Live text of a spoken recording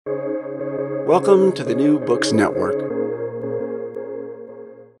Welcome to the New Books Network.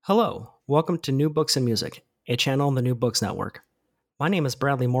 Hello, welcome to New Books and Music, a channel on the New Books Network. My name is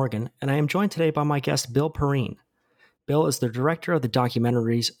Bradley Morgan, and I am joined today by my guest Bill Perrine. Bill is the director of the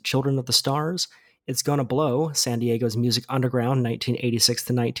documentaries Children of the Stars, It's Gonna Blow, San Diego's Music Underground 1986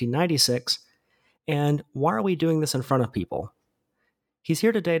 to 1996, and Why Are We Doing This in Front of People? He's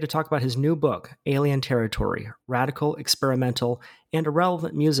here today to talk about his new book, Alien Territory, Radical, Experimental, and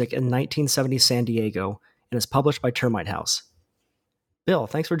Irrelevant Music in 1970 San Diego, and is published by Termite House. Bill,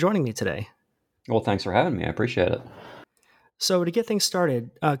 thanks for joining me today. Well, thanks for having me. I appreciate it. So to get things started,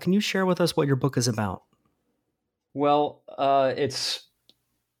 can you share with us what your book is about? Well, it's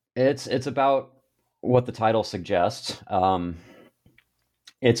about what the title suggests.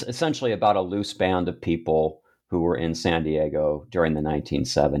 It's essentially about a loose band of people who were in San Diego during the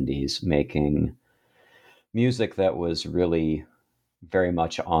 1970s, making music that was really very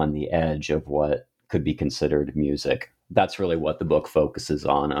much on the edge of what could be considered music. That's really what the book focuses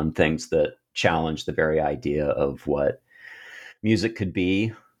on things that challenge the very idea of what music could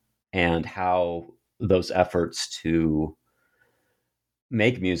be and how those efforts to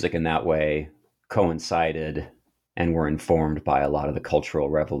make music in that way coincided and were informed by a lot of the cultural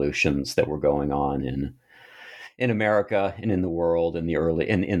revolutions that were going on in America and in the world in the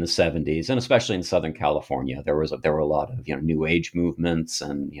in the 70s, and especially in Southern California. There were a lot of New Age movements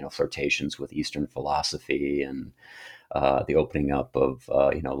and flirtations with Eastern philosophy and the opening up of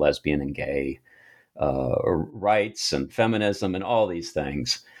lesbian and gay rights and feminism and all these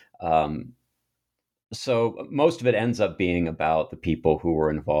things. So most of it ends up being about the people who were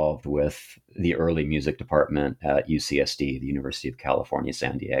involved with the early music department at UCSD, the University of California,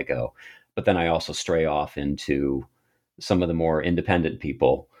 San Diego. But then I also stray off into some of the more independent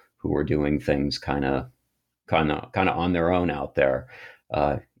people who were doing things kind of on their own out there.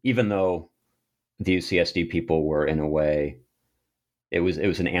 Even though the UCSD people were, in a way, it was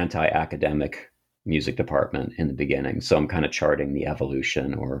an anti-academic music department in the beginning. So I'm kind of charting the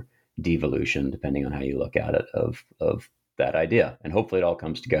evolution or devolution, depending on how you look at it, of that idea. And hopefully it all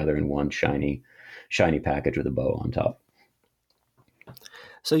comes together in one shiny package with a bow on top.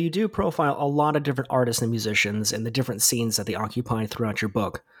 So you do profile a lot of different artists and musicians and the different scenes that they occupy throughout your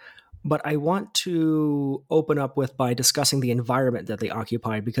book. But I want to open up by discussing the environment that they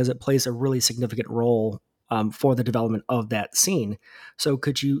occupy, because it plays a really significant role for the development of that scene. So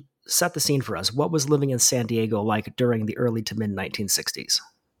could you set the scene for us? What was living in San Diego like during the early to mid 1960s?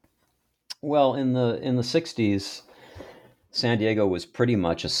 Well, in the 60s, San Diego was pretty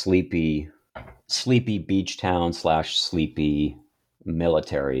much a sleepy beach town / sleepy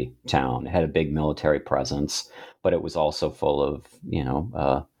military town. It had a big military presence, but it was also full of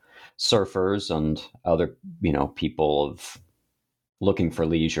surfers and other people of looking for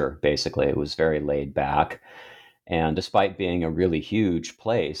leisure. Basically, it was very laid back, and despite being a really huge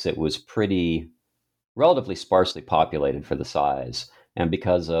place, it was relatively sparsely populated for the size. And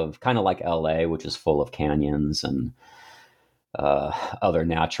because of kind of like LA, which is full of canyons and other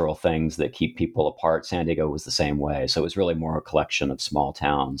natural things that keep people apart, San Diego was the same way. So it was really more a collection of small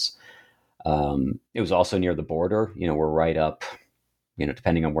towns. It was also near the border. We're right up,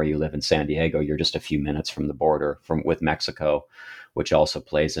 depending on where you live in San Diego, you're just a few minutes from the border with Mexico, which also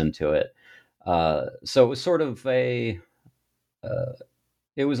plays into it. So it was sort of a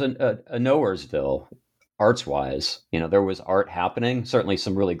Nowheresville. Arts-wise, there was art happening, certainly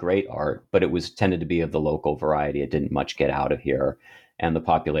some really great art, but it tended to be of the local variety. It didn't much get out of here. And the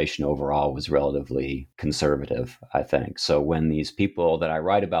population overall was relatively conservative, I think. So when these people that I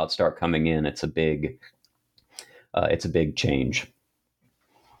write about start coming in, it's a big change.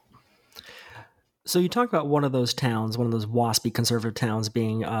 So you talk about one of those towns, one of those waspy conservative towns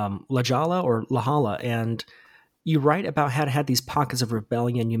being La Jolla or La Jolla, and you write about how it had these pockets of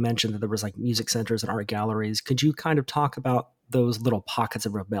rebellion. You mentioned that there was like music centers and art galleries. Could you kind of talk about those little pockets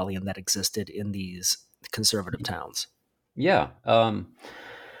of rebellion that existed in these conservative towns? Yeah. Well,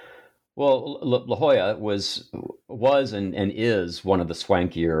 La Jolla was and is one of the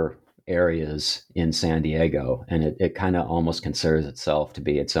swankier areas in San Diego, and it kind of almost considers itself to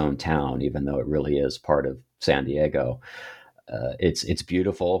be its own town, even though it really is part of San Diego. It's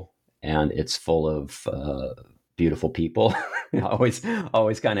beautiful, and it's full of beautiful people. always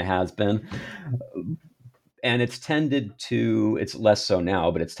kind of has been. And it's less so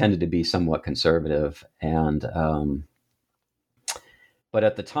now, but it's tended to be somewhat conservative. And but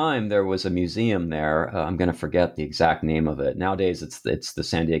at the time, there was a museum there. I'm going to forget the exact name of it. Nowadays, it's the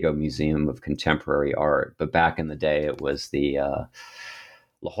San Diego Museum of Contemporary Art. But back in the day, it was the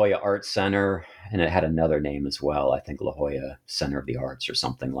La Jolla Art Center, and it had another name as well. I think La Jolla Center of the Arts or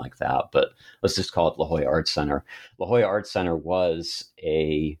something like that. But let's just call it La Jolla Art Center. La Jolla Art Center was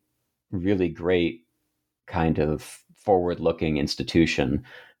a really great kind of forward-looking institution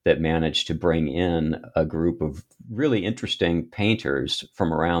that managed to bring in a group of really interesting painters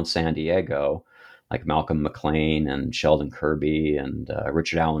from around San Diego, like Malcolm McLean and Sheldon Kirby and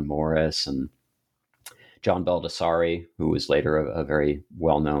Richard Allen Morris and John Baldessari, who was later a very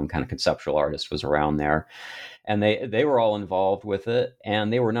well-known kind of conceptual artist, was around there. And they were all involved with it,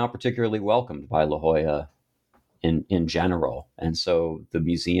 and they were not particularly welcomed by La Jolla in general. And so the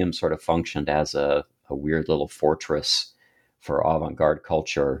museum sort of functioned as a weird little fortress for avant-garde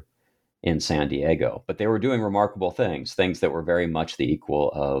culture in San Diego. But they were doing remarkable things that were very much the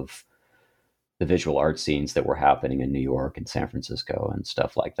equal of the visual art scenes that were happening in New York and San Francisco and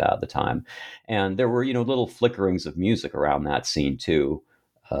stuff like that at the time. And there were, little flickerings of music around that scene too.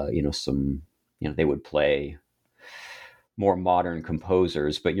 They would play more modern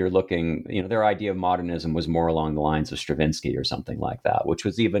composers, but you're looking, their idea of modernism was more along the lines of Stravinsky or something like that, which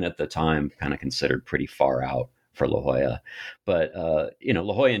was even at the time kind of considered pretty far out for La Jolla. But,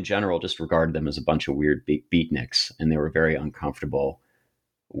 La Jolla in general just regarded them as a bunch of weird beatniks, and they were very uncomfortable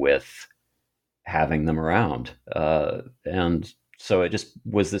with having them around. And so it just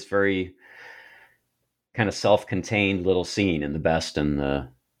was this very kind of self-contained little scene in the best and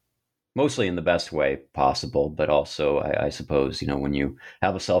mostly in the best way possible, but also I suppose, when you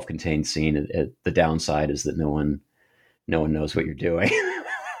have a self-contained scene, the downside is that no one knows what you're doing.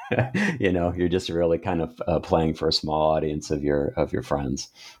 You're just really kind of playing for a small audience of your friends.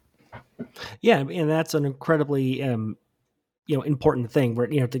 Yeah, and that's an incredibly important thing where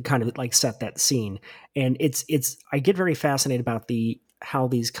to kind of like set that scene. And it's I get very fascinated about how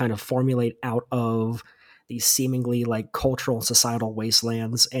these kind of formulate out of these seemingly like cultural and societal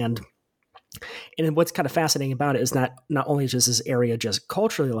wastelands. And what's kind of fascinating about it is not only is this area just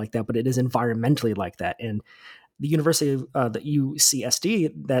culturally like that, but it is environmentally like that. And the University of the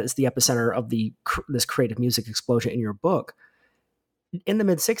UCSD, that is the epicenter of this creative music explosion in your book. In the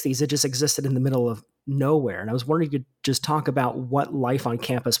mid-'60s, it just existed in the middle of nowhere. And I was wondering if you could just talk about what life on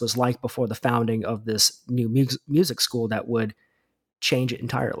campus was like before the founding of this new music school that would change it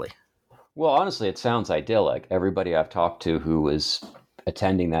entirely. Well, honestly, it sounds idyllic. Everybody I've talked to who was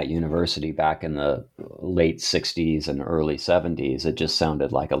attending that university back in the late 60s and early 70s, it just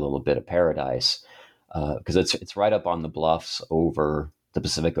sounded like a little bit of paradise because it's right up on the bluffs over the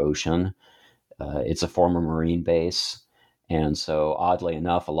Pacific Ocean. It's a former Marine base. And so oddly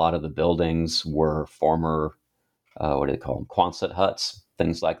enough, a lot of the buildings were former, what do they call them? Quonset huts,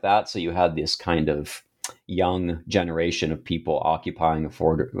 things like that. So you had this kind of young generation of people occupying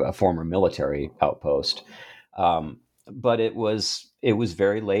a former military outpost. But it was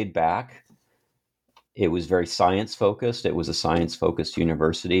very laid back. It was very science focused. It was a science focused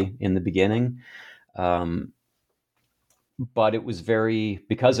university in the beginning. But it was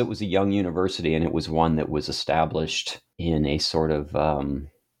because it was a young university and it was one that was established in a sort of, I don't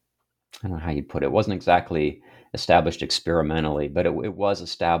know how you'd put it. It wasn't exactly established experimentally, but it was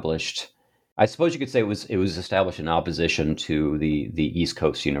established. I suppose you could say it was established in opposition to the East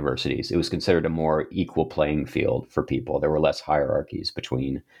Coast universities. It was considered a more equal playing field for people. There were less hierarchies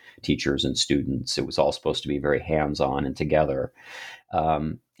between teachers and students. It was all supposed to be very hands-on and together.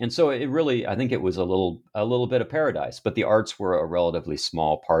 And so it really, I think it was a little bit of paradise, but the arts were a relatively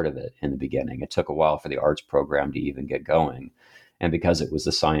small part of it in the beginning. It took a while for the arts program to even get going. And because it was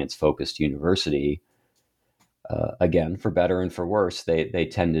a science-focused university, again, for better and for worse, they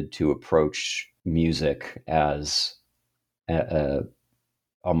tended to approach music as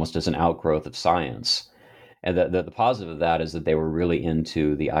almost as an outgrowth of science. And the positive of that is that they were really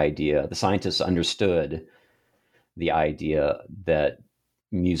into the idea. The scientists understood the idea that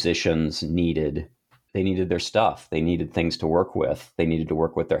musicians needed their stuff. They needed things to work with. They needed to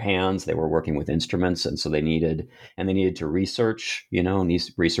work with their hands. They were working with instruments. And so they needed to research,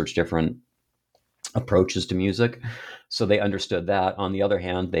 research different approaches to music. So they understood that. On the other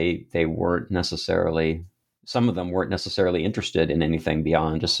hand, they weren't necessarily, some of them weren't necessarily interested in anything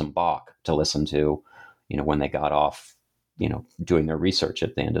beyond just some Bach to listen to, when they got off, doing their research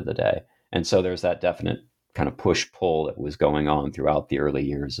at the end of the day. And so there's that definite kind of push-pull that was going on throughout the early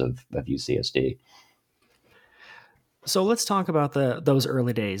years of UCSD. So let's talk about those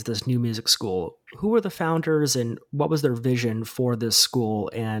early days, this new music school. Who were the founders and what was their vision for this school,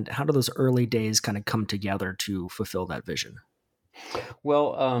 and how do those early days kind of come together to fulfill that vision?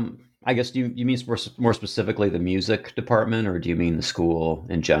 Well, I guess you mean more specifically the music department, or do you mean the school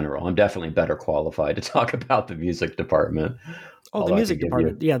in general? I'm definitely better qualified to talk about the music department. Oh, the although I could music give you,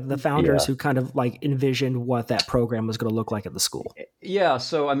 department. Yeah, the founders yeah. who kind of like envisioned what that program was going to look like at the school. Yeah,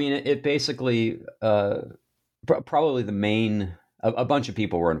 so I mean, it basically probably the main a bunch of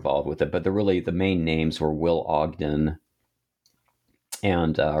people were involved with it, but the main names were Will Ogden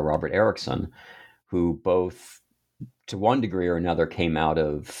and Robert Erickson, who both, to one degree or another, came out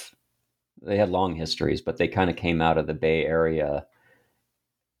of. They had long histories, but they kind of came out of the Bay Area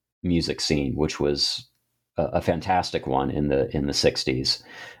music scene, which was a fantastic one in the '60s,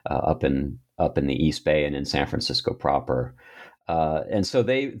 up in the East Bay and in San Francisco proper. And so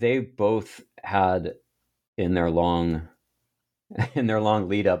they both had in their long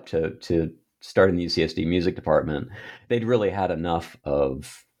lead up to starting the UCSD music department, they'd really had enough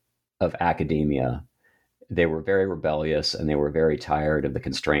of academia. They were very rebellious and they were very tired of the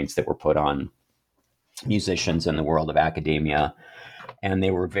constraints that were put on musicians in the world of academia. And they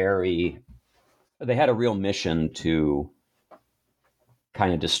had a real mission to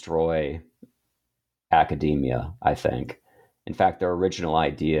kind of destroy academia, I think. In fact, their original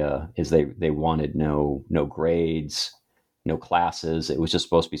idea is they wanted no grades, no classes. It was just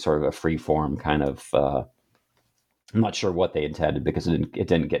supposed to be sort of a free form kind of. I'm not sure what they intended because it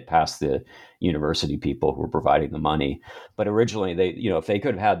didn't get past the university people who were providing the money. But originally, if they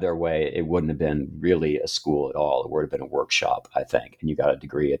could have had their way, it wouldn't have been really a school at all. It would have been a workshop, I think, and you got a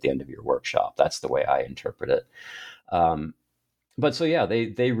degree at the end of your workshop. That's the way I interpret it. But so yeah,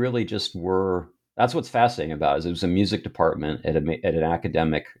 they really just were. That's what's fascinating about it, is it was a music department at an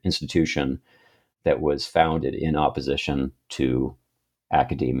academic institution that was founded in opposition to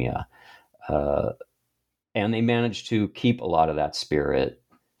academia. And they managed to keep a lot of that spirit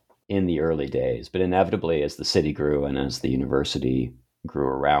in the early days. But inevitably, as the city grew and as the university grew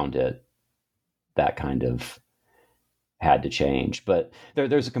around it, that kind of had to change. But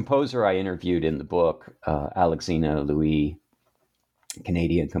there's a composer I interviewed in the book, Alexina Louis,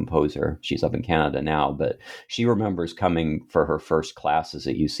 Canadian composer. She's up in Canada now, but she remembers coming for her first classes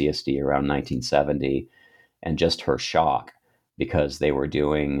at UCSD around 1970 and just her shock because they were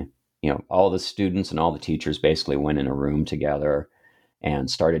doing, all the students and all the teachers basically went in a room together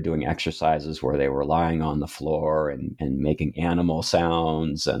and started doing exercises where they were lying on the floor and making animal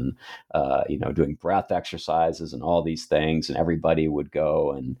sounds and, doing breath exercises and all these things. And everybody would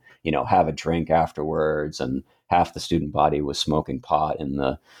go and, have a drink afterwards. And half the student body was smoking pot in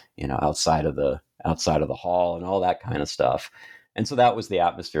the, outside of the hall and all that kind of stuff. And so that was the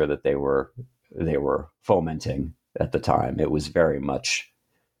atmosphere that they were fomenting at the time. It was very much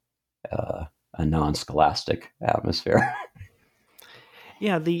a non-scholastic atmosphere.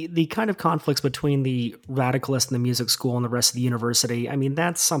 Yeah, the kind of conflicts between the radicalists in the music school and the rest of the university, I mean,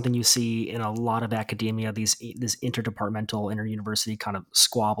 that's something you see in a lot of academia, this interdepartmental, inter-university kind of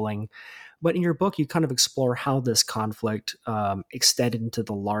squabbling. But in your book, you kind of explore how this conflict extended into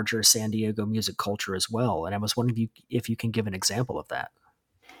the larger San Diego music culture as well. And I was wondering if you can give an example of that.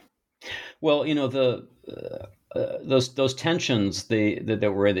 Well, those tensions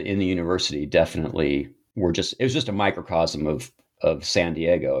that were in the university definitely were it was just a microcosm of San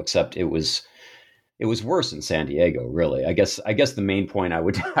Diego, except it was worse in San Diego, really. I guess the main point I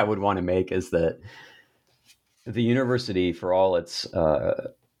would I would want to make is that the university, for all its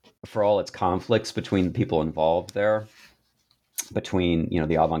conflicts between the people involved there, between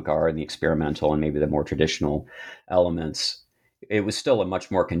the avant-garde and the experimental and maybe the more traditional elements, it was still a much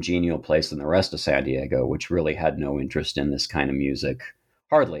more congenial place than the rest of San Diego, which really had no interest in this kind of music,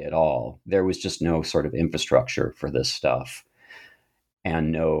 hardly at all. There was just no sort of infrastructure for this stuff,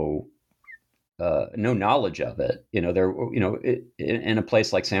 and no knowledge of it. In a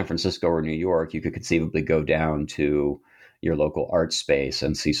place like San Francisco or New York, you could conceivably go down to your local art space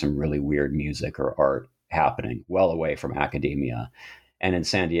and see some really weird music or art happening well away from academia. And in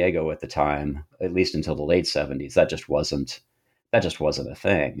San Diego at the time, at least until the late '70s, that just wasn't a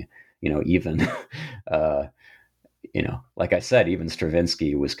thing. Even like I said, even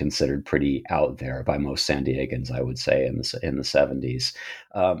Stravinsky was considered pretty out there by most San Diegans, I would say, in the '70s.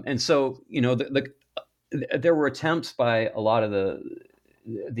 And so, there were attempts by a lot of the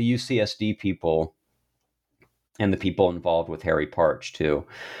UCSD people and the people involved with Harry Parch to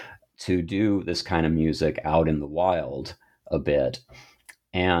do this kind of music out in the wild a bit.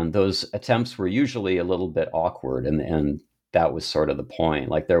 And those attempts were usually a little bit awkward, and that was sort of the point.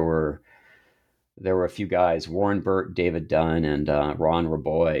 Like there were a few guys, Warren Burt, David Dunn, and Ron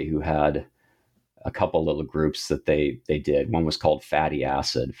Raboy, who had a couple little groups that they did. One was called Fatty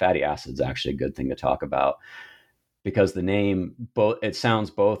Acid. Fatty Acid's actually a good thing to talk about because the name it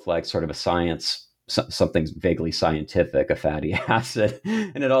sounds both like sort of a science something vaguely scientific, a fatty acid.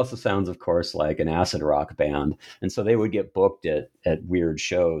 And it also sounds, of course, like an acid rock band. And so they would get booked at weird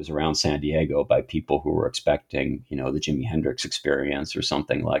shows around San Diego by people who were expecting, the Jimi Hendrix Experience or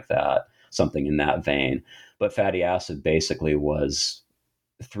something like that, something in that vein. But fatty acid basically was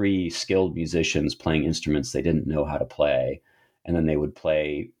three skilled musicians playing instruments they didn't know how to play. And then they would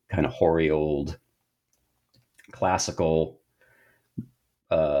play kind of hoary old classical,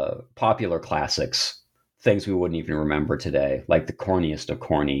 popular classics, things we wouldn't even remember today, like the corniest of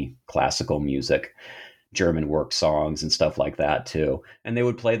corny classical music, German work songs and stuff like that too. And they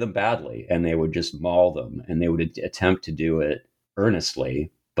would play them badly, and they would just maul them, and they would attempt to do it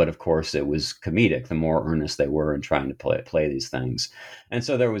earnestly. But of course, it was comedic the more earnest they were in trying to play these things. And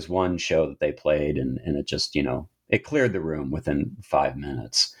so there was one show that they played, and it just, it cleared the room within 5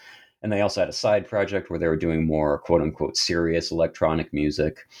 minutes. And they also had a side project where they were doing more quote unquote serious electronic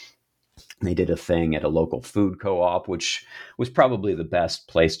music. They did a thing at a local food co-op, which was probably the best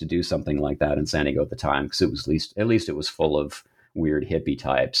place to do something like that in San Diego at the time, because it was at least it was full of weird hippie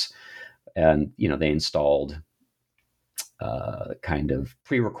types. And, they installed kind of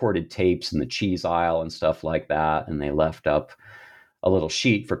pre-recorded tapes in the cheese aisle and stuff like that. And they left up a little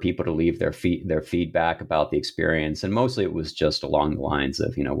sheet for people to leave their feedback about the experience. And mostly it was just along the lines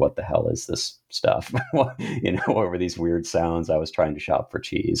of, what the hell is this stuff? What were these weird sounds? I was trying to shop for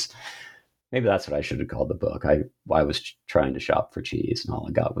cheese. Maybe that's what I should have called the book. I was trying to shop for cheese, and all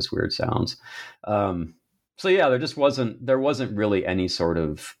I got was weird sounds. So yeah, there wasn't really any sort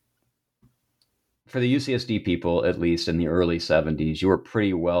of, for the UCSD people, at least in the early 70s, you were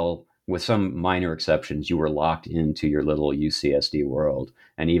pretty well, with some minor exceptions, you were locked into your little UCSD world.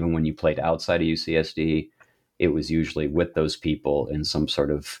 And even when you played outside of UCSD, it was usually with those people in some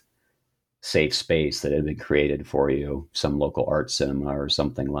sort of safe space that had been created for you, some local art cinema or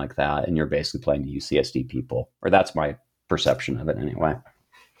something like that. And you're basically playing the UCSD people, or that's my perception of it anyway.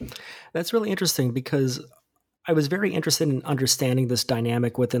 That's really interesting, because I was very interested in understanding this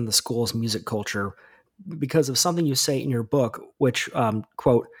dynamic within the school's music culture because of something you say in your book, which,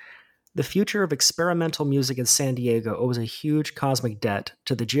 quote, "The future of experimental music in San Diego owes a huge cosmic debt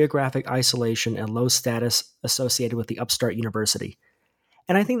to the geographic isolation and low status associated with the upstart university."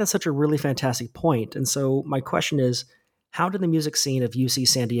 And I think that's such a really fantastic point. And so my question is, how did the music scene of UC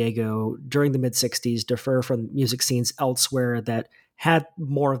San Diego during the mid-60s differ from music scenes elsewhere that had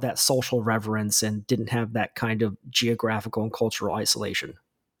more of that social reverence and didn't have that kind of geographical and cultural isolation?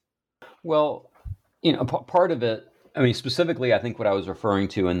 Well, part of it, I mean, specifically, I think what I was referring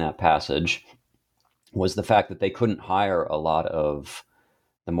to in that passage was the fact that they couldn't hire a lot of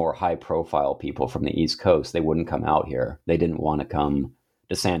the more high-profile people from the East Coast. They wouldn't come out here. They didn't want to come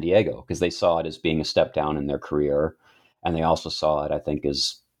to San Diego because they saw it as being a step down in their career. And they also saw it, I think,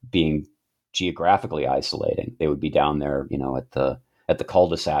 as being geographically isolating. They would be down there, at the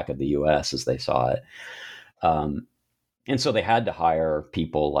cul-de-sac of the U.S. as they saw it. And so they had to hire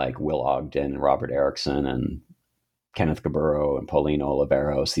people like Will Ogden, Robert Erickson, and Kenneth Gaburo and Paulino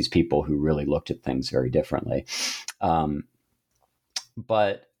Oliveros, these people who really looked at things very differently.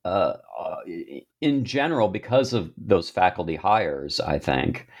 But in general, because of those faculty hires, I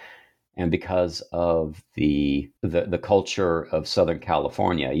think, and because of the culture of Southern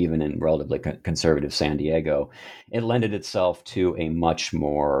California, even in relatively conservative San Diego, it lended itself to a much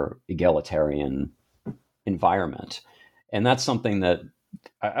more egalitarian environment. And that's something that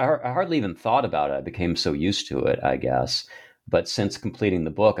I hardly even thought about it. I became so used to it, I guess. But since completing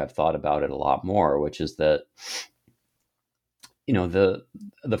the book, I've thought about it a lot more, which is that,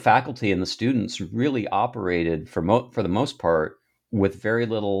 the faculty and the students really operated for the most part with very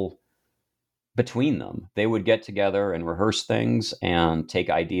little between them. They would get together and rehearse things and take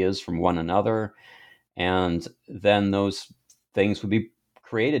ideas from one another. And then those things would be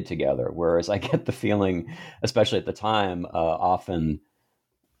created together. Whereas I get the feeling, especially at the time, often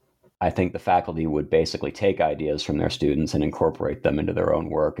I think the faculty would basically take ideas from their students and incorporate them into their own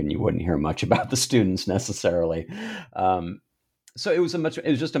work, and you wouldn't hear much about the students necessarily. So it was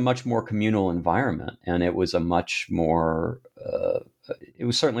just a much more communal environment, and it was a much more, it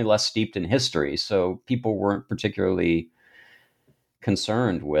was certainly less steeped in history. So people weren't particularly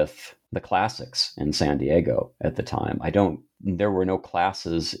concerned with the classics in San Diego at the time. There were no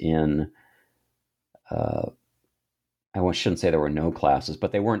classes in, I shouldn't say there were no classes,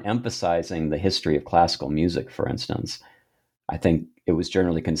 but they weren't emphasizing the history of classical music, for instance. I think it was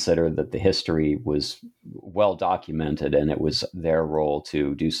generally considered that the history was well documented and it was their role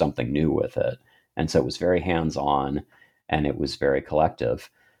to do something new with it. And so it was very hands-on and it was very collective.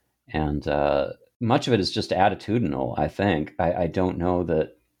 And much of it is just attitudinal, I think. I don't know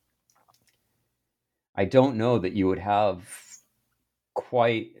that I don't know that you would have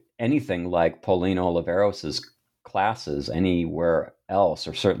quite anything like Pauline Oliveros's classes anywhere else,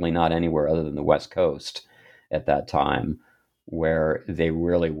 or certainly not anywhere other than the West Coast at that time, where they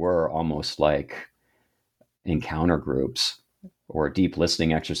really were almost like encounter groups or deep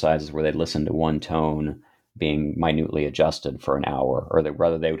listening exercises where they'd listen to one tone being minutely adjusted for an hour, or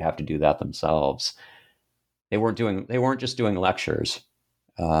rather they would have to do that themselves. They weren't just doing lectures,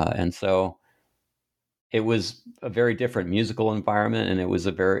 and so it was a very different musical environment, and it was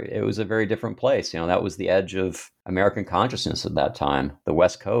a very different place. That was the edge of American consciousness at that time, the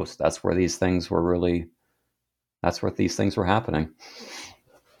West Coast. That's where these things were happening.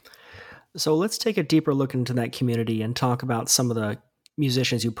 So let's take a deeper look into that community and talk about some of the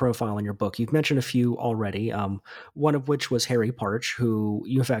musicians you profile in your book. You've mentioned a few already, one of which was Harry Partch, who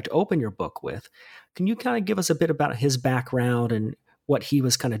you in fact open your book with. Can you kind of give us a bit about his background and what he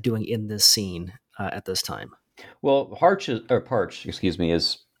was kind of doing in this scene at this time? Well, Partch,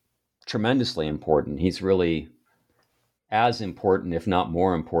 is tremendously important. He's really as important, if not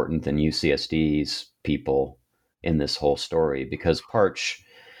more important, than UCSD's people in this whole story, because Partch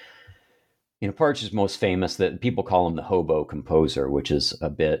is most famous. That people call him the hobo composer, which is a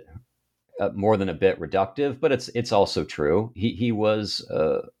bit more than a bit reductive, but it's also true. He was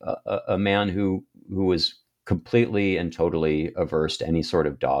a man who was completely and totally averse to any sort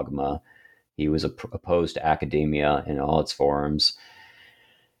of dogma. He was opposed to academia in all its forms,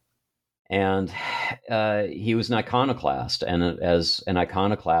 and he was an iconoclast. And as an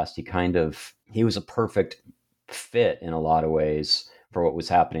iconoclast, he was a perfect fit in a lot of ways for what was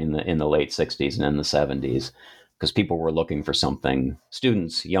happening in the late 60s and in the 70s, because people were looking for something.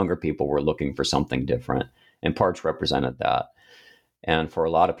 Students, younger people, were looking for something different, and Partch represented that. And for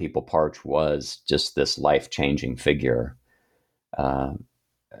a lot of people, Partch was just this life-changing figure.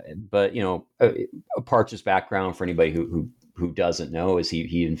 But Partch's background, for anybody who doesn't know, is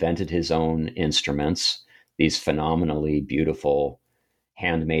he invented his own instruments, these phenomenally beautiful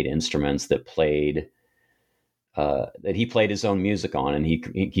handmade instruments that he played his own music on, and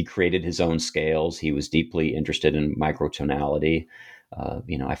he created his own scales. He was deeply interested in microtonality.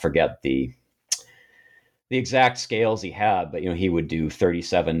 I forget the exact scales he had, but he would do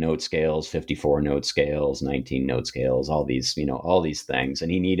 37 note scales, 54 note scales, 19 note scales, all these things.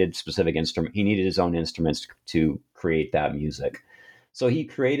 And he needed he needed his own instruments to create that music. So he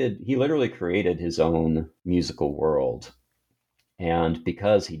literally created his own musical world. And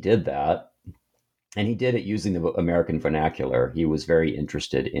because he did that, and he did it using the American vernacular, he was very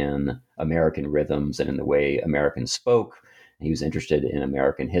interested in American rhythms and in the way Americans spoke. He was interested in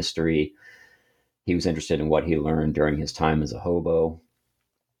American history. He was interested in what he learned during his time as a hobo.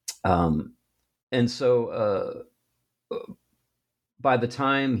 And so by the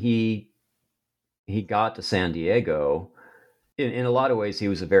time he got to San Diego, in a lot of ways, he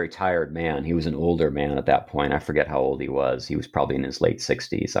was a very tired man. He was an older man at that point. I forget how old he was. He was probably in his late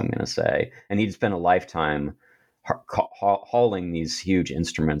 60s, I'm going to say. And he'd spent a lifetime hauling these huge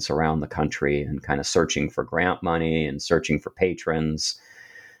instruments around the country and kind of searching for grant money and searching for patrons,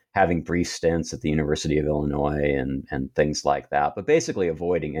 having brief stints at the University of Illinois and things like that, but basically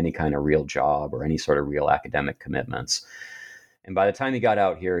avoiding any kind of real job or any sort of real academic commitments. And by the time he got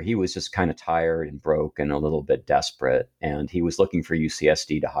out here, he was just kind of tired and broke and a little bit desperate. And he was looking for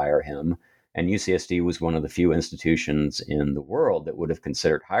UCSD to hire him. And UCSD was one of the few institutions in the world that would have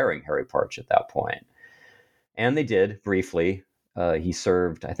considered hiring Harry Partch at that point. And they did briefly. He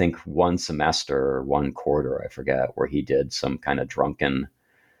served, I think, one semester or one quarter, I forget, where he did some kind of drunken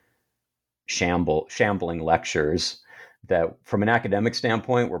shambling lectures that from an academic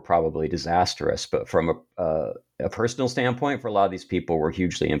standpoint were probably disastrous, but from a personal standpoint, for a lot of these people, were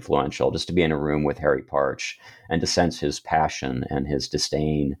hugely influential. Just to be in a room with Harry Partch and to sense his passion and his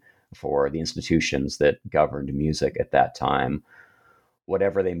disdain for the institutions that governed music at that time,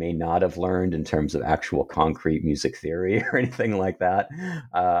 whatever they may not have learned in terms of actual concrete music theory or anything like that.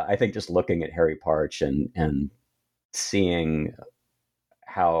 I think just looking at Harry Partch and seeing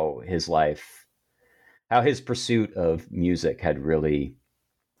how his pursuit of music had really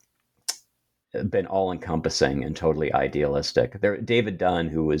been all-encompassing and totally idealistic. David Dunn,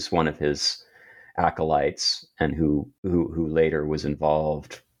 who was one of his acolytes and who later was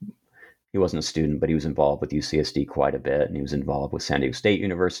involved, he wasn't a student, but he was involved with UCSD quite a bit, and he was involved with San Diego State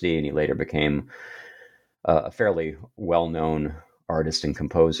University, and he later became a fairly well-known artist and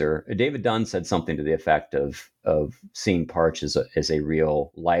composer. David Dunn said something to the effect of seeing Partch as a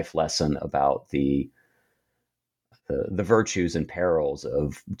real life lesson about the virtues and perils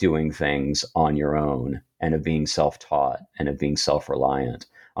of doing things on your own and of being self-taught and of being self-reliant.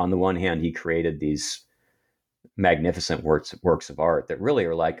 On the one hand, he created these magnificent works of art that really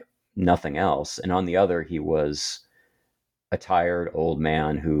are like nothing else. And on the other, he was a tired old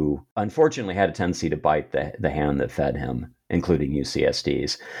man who unfortunately had a tendency to bite the hand that fed him, including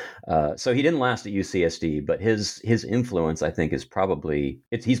UCSDs. So he didn't last at UCSD, but his influence, I think, is probably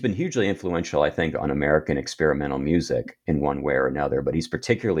he's been hugely influential, I think, on American experimental music in one way or another. But he's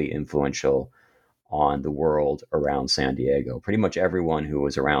particularly influential on the world around San Diego. Pretty much everyone who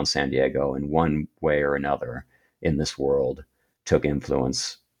was around San Diego in one way or another in this world took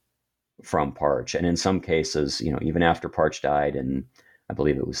influence from Parch. And in some cases, even after Parch died, and I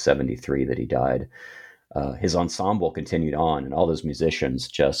believe it was 73 that he died, his ensemble continued on, and all those musicians,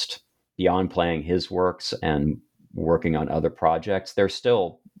 just beyond playing his works and working on other projects, they're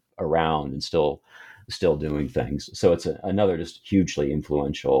still around and still doing things. So it's another just hugely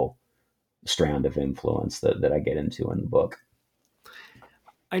influential strand of influence that I get into in the book.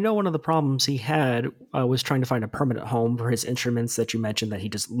 I know one of the problems he had was trying to find a permanent home for his instruments that you mentioned that he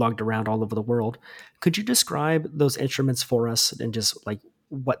just lugged around all over the world. Could you describe those instruments for us and just like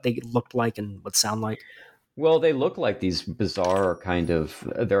what they looked like and what sound like? Well, they look like these bizarre kind of,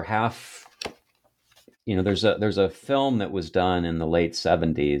 they're half, there's a film that was done in the late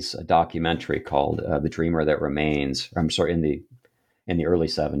 70s, a documentary called The Dreamer That Remains. I'm sorry, in the early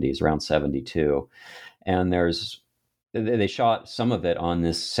 70s, around 72. And they shot some of it on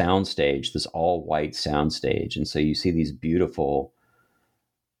this soundstage, this all white soundstage. And so you see these beautiful,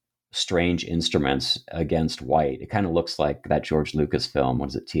 strange instruments against white. It kind of looks like that George Lucas film. What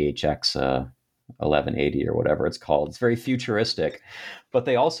is it? THX 1180 or whatever it's called. It's very futuristic, but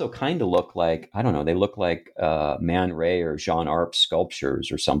they also kind of look like, I don't know, they look like Man Ray or Jean Arp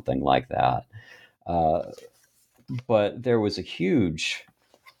sculptures or something like that. But there was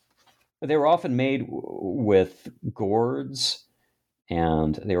they were often made with gourds,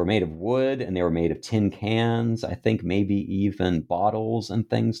 and they were made of wood, and they were made of tin cans, I think maybe even bottles and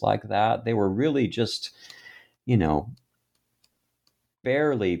things like that. They were really just,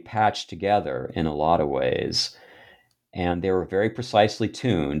 barely patched together in a lot of ways. And they were very precisely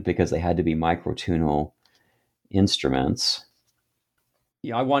tuned because they had to be microtonal instruments.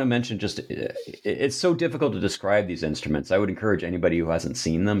 I want to mention it's so difficult to describe these instruments. I would encourage anybody who hasn't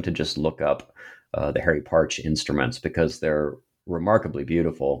seen them to just look up the Harry Parch instruments because they're remarkably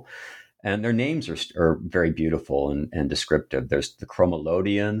beautiful. And their names are very beautiful and descriptive. There's the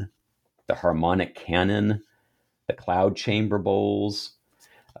chromalodion, the harmonic canon, the cloud chamber bowls.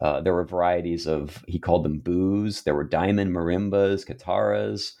 There were varieties of, he called them boos. There were diamond marimbas,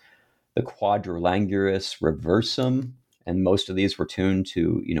 guitarras, the quadrilanguris reversum. And most of these were tuned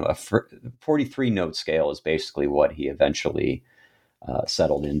to, a 43 note scale is basically what he eventually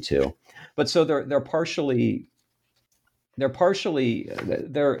settled into. But so they're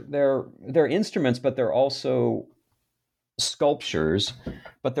instruments, but they're also sculptures.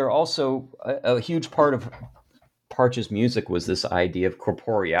 But they're also a huge part of Parch's music was this idea of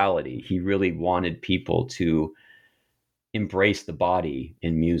corporeality. He really wanted people to embrace the body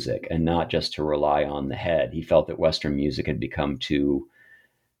in music and not just to rely on the head. He felt that Western music had become too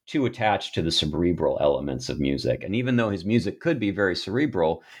attached to the cerebral elements of music. And even though his music could be very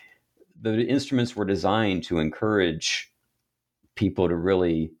cerebral, the instruments were designed to encourage people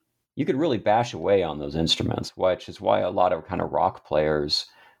to you could really bash away on those instruments, which is why a lot of kind of rock players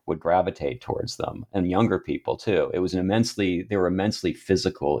would gravitate towards them, and younger people too. They were immensely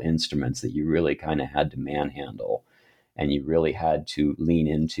physical instruments that you really kind of had to manhandle, and you really had to lean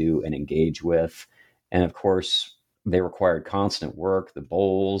into and engage with. And of course, they required constant work. The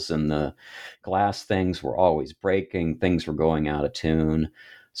bowls and the glass things were always breaking. Things were going out of tune.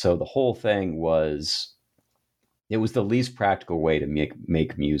 So the whole thing was the least practical way to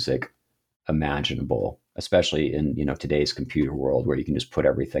make music imaginable, especially in today's computer world where you can just put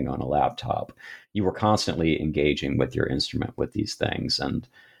everything on a laptop. You were constantly engaging with your instrument with these things, and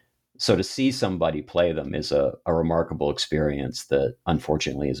so to see somebody play them is a remarkable experience that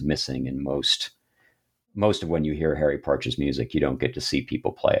unfortunately is missing in most of when you hear Harry Parch's music. You don't get to see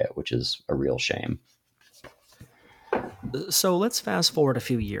people play it, which is a real shame. So let's fast forward a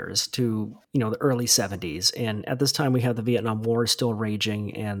few years to, the early 70s. And at this time, we have the Vietnam War still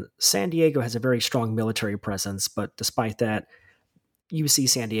raging, and San Diego has a very strong military presence. But despite that, UC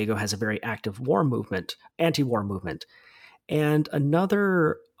San Diego has a very active anti-war movement. And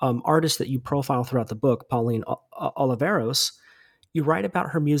another artist that you profile throughout the book, Pauline Oliveros, you write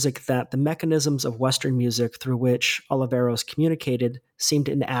about her music that the mechanisms of Western music through which Oliveros communicated seemed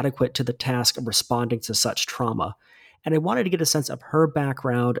inadequate to the task of responding to such trauma. And I wanted to get a sense of her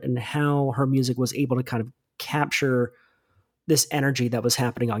background and how her music was able to kind of capture this energy that was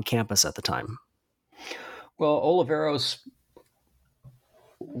happening on campus at the time. Well, Oliveros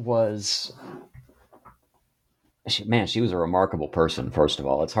was she was a remarkable person. First of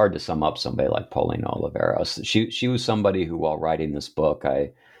all, it's hard to sum up somebody like Paulina Oliveros. She was somebody who, while writing this book,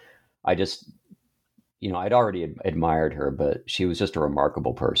 I just, I'd already admired her, but she was just a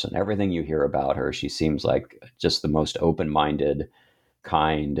remarkable person. Everything you hear about her, she seems like just the most open-minded,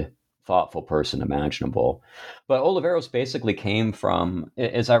 kind, thoughtful person imaginable. But Oliveros basically came from,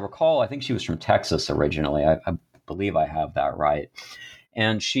 as I recall, I think she was from Texas originally. I believe I have that right.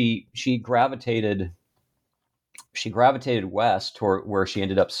 And she gravitated west toward where she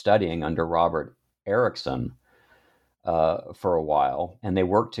ended up studying under Robert Erickson for a while, and they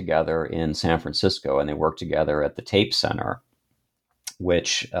worked together in San Francisco, and they worked together at the Tape Center,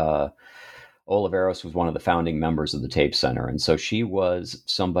 which Oliveros was one of the founding members of the Tape Center, and so she was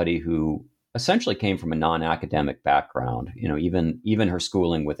somebody who essentially came from a non-academic background. Even her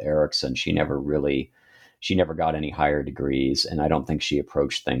schooling with Erickson, she never got any higher degrees, and I don't think she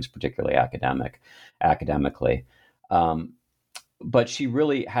approached things particularly academically. But she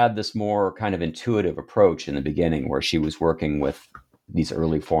really had this more kind of intuitive approach in the beginning, where she was working with these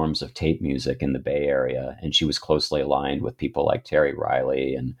early forms of tape music in the Bay Area, and she was closely aligned with people like Terry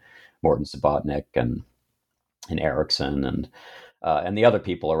Riley and Morton Subotnick and Erickson and the other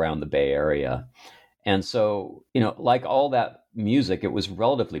people around the Bay Area. And so, like all that music, it was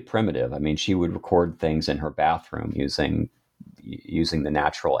relatively primitive. I mean, she would record things in her bathroom using the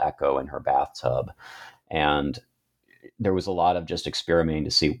natural echo in her bathtub, and there was a lot of just experimenting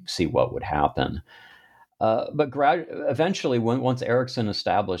to see what would happen. But eventually, once Erickson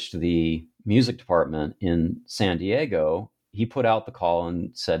established the music department in San Diego, he put out the call and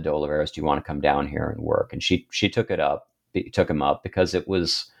said to Oliveros, "Do you want to come down here and work?" And she took him up because it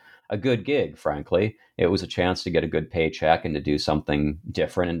was a good gig. Frankly, it was a chance to get a good paycheck and to do something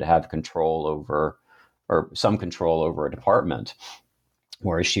different and to have some control over a department,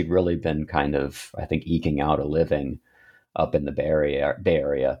 whereas she'd really been kind of, I think, eking out a living up in the Bay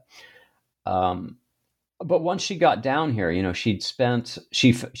Area. But once she got down here, she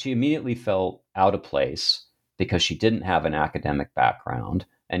immediately felt out of place because she didn't have an academic background.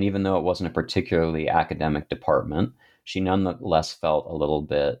 And even though it wasn't a particularly academic department, she nonetheless felt a little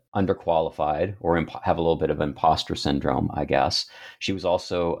bit underqualified or have a little bit of imposter syndrome, I guess. She was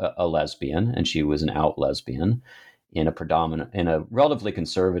also a lesbian, and she was an out lesbian in a relatively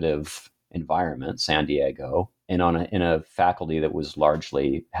conservative environment, San Diego, and in a faculty that was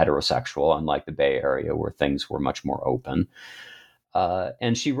largely heterosexual, unlike the Bay Area where things were much more open.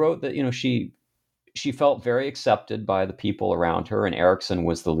 And she wrote that she felt very accepted by the people around her, and Erickson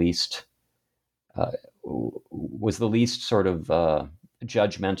was the least sort of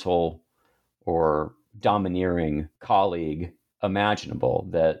judgmental or domineering colleague imaginable.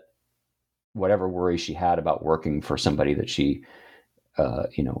 That whatever worry she had about working for somebody that she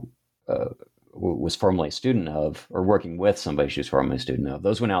was formerly a student of, or working with somebody she was formerly a student of,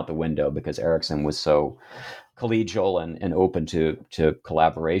 those went out the window because Erickson was so collegial and open to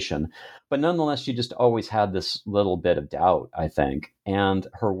collaboration. But nonetheless, she just always had this little bit of doubt, I think. And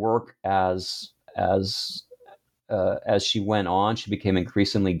her work as she went on, she became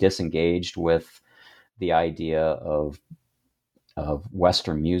increasingly disengaged with the idea of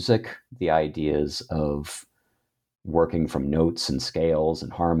Western music, the ideas of working from notes and scales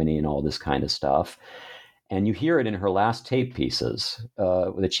and harmony and all this kind of stuff. And you hear it in her last tape pieces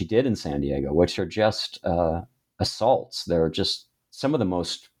that she did in San Diego, which are just assaults. They're just some of the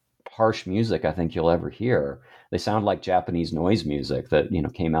most harsh music I think you'll ever hear. They sound like Japanese noise music that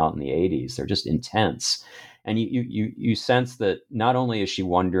came out in the 80s. They're just intense. And you sense that not only is she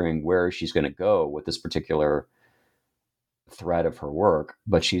wondering where she's going to go with this particular thread of her work,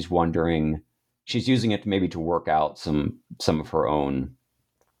 but she's using it maybe to work out some of her own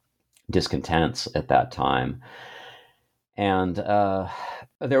discontents at that time. And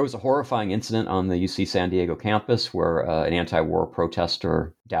there was a horrifying incident on the UC San Diego campus where an anti-war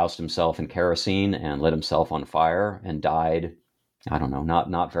protester doused himself in kerosene and lit himself on fire and died, I don't know,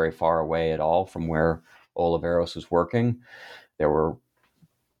 not very far away at all from where Oliveros was working. There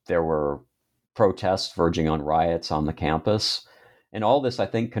were protests verging on riots on the campus. And all this, I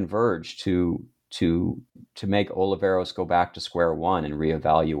think, converged to make Oliveros go back to square one and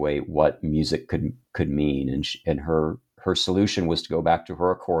reevaluate what music could mean. And her solution was to go back to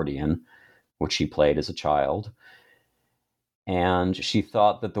her accordion, which she played as a child. And she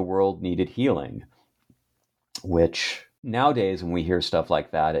thought that the world needed healing, which nowadays, when we hear stuff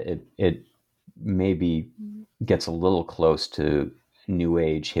like that, it maybe gets a little close to new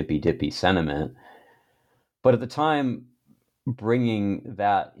age hippy dippy sentiment. But at the time, bringing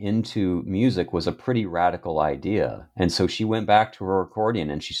that into music was a pretty radical idea. And so she went back to her accordion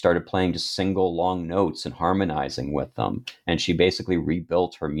and she started playing just single long notes and harmonizing with them. And she basically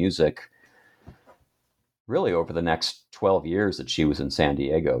rebuilt her music really over the next 12 years that she was in San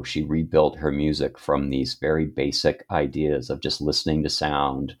Diego. She rebuilt her music from these very basic ideas of just listening to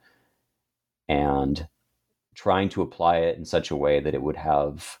sound and trying to apply it in such a way that it would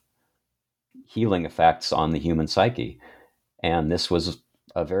have healing effects on the human psyche. And this was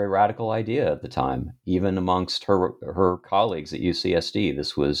a very radical idea at the time, even amongst her colleagues at UCSD.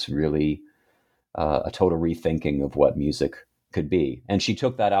 This was really a total rethinking of what music could be. And she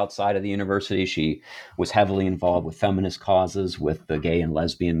took that outside of the university. She was heavily involved with feminist causes, with the gay and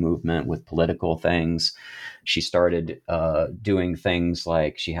lesbian movement, with political things. She started doing things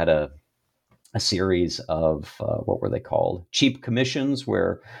like she had a series of what were they called? Cheap commissions,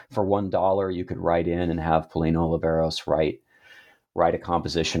 where for $1 you could write in and have Paulina Oliveros write a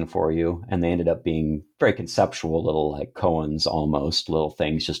composition for you. And they ended up being very conceptual, little like koans almost, little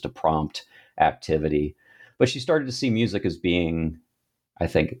things just to prompt activity. But she started to see music as being, I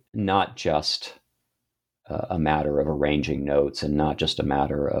think, not just a matter of arranging notes and not just a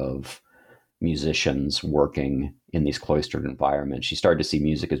matter of musicians working in these cloistered environments. She started to see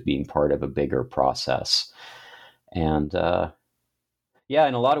music as being part of a bigger process. And yeah,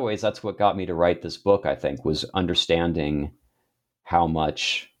 in a lot of ways, that's what got me to write this book, I think, was understanding how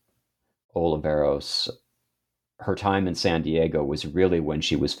much Oliveros, her time in San Diego was really when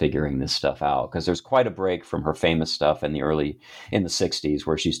she was figuring this stuff out. Because there's quite a break from her famous stuff in the 60s,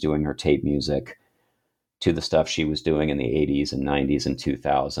 where she's doing her tape music, to the stuff she was doing in the 80s and 90s and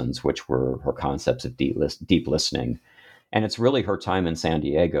 2000s, which were her concepts of deep listening. And it's really her time in San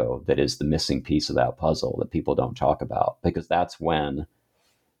Diego that is the missing piece of that puzzle that people don't talk about, because that's when,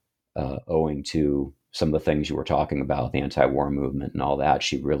 owing to some of the things you were talking about, the anti-war movement and all that,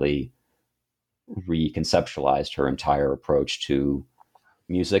 she really reconceptualized her entire approach to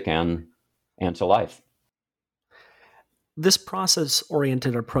music and to life. This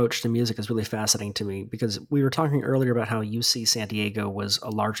process-oriented approach to music is really fascinating to me, because we were talking earlier about how UC San Diego was a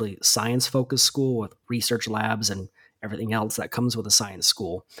largely science-focused school with research labs and everything else that comes with a science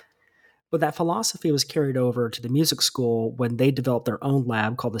school. But that philosophy was carried over to the music school when they developed their own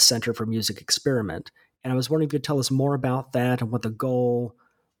lab called the Center for Music Experiment. And I was wondering if you could tell us more about that and what the goal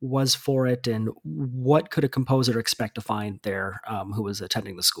was for it, and what could a composer expect to find there who was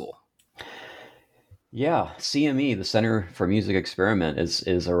attending the school. Yeah, CME, the Center for Music Experiment,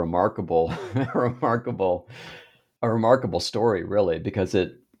 is a remarkable, a remarkable story, really, because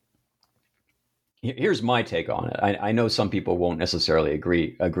here's my take on it. I know some people won't necessarily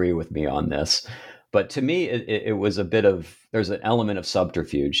agree with me on this, but to me, it was a bit of, there's an element of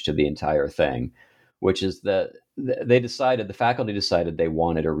subterfuge to the entire thing, which is that the faculty decided they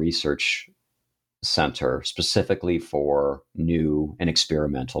wanted a research center specifically for new and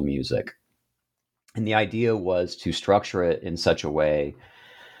experimental music. And the idea was to structure it in such a way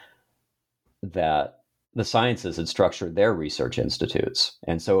that the sciences had structured their research institutes.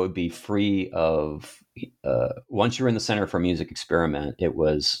 And so it would be free of, once you were in the Center for Music Experiment,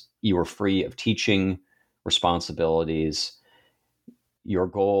 you were free of teaching responsibilities. Your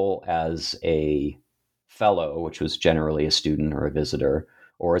goal as a fellow, which was generally a student or a visitor,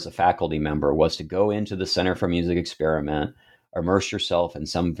 or as a faculty member, was to go into the Center for Music Experiment, immerse yourself in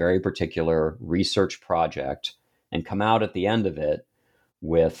some very particular research project, and come out at the end of it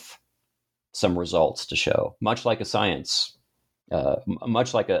with some results to show, much like a scientific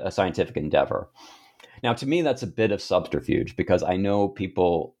endeavor. Now, to me, that's a bit of subterfuge, because I know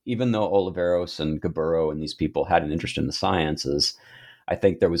people, even though Oliveros and Gaburo and these people had an interest in the sciences, I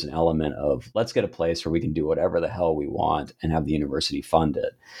think there was an element of, let's get a place where we can do whatever the hell we want and have the university fund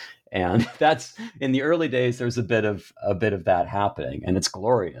it. And that's, in the early days, there's a bit of that happening, and it's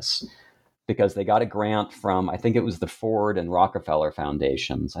glorious, because they got a grant from, I think it was the Ford and Rockefeller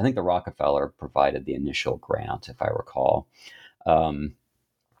foundations. I think the Rockefeller provided the initial grant, if I recall. And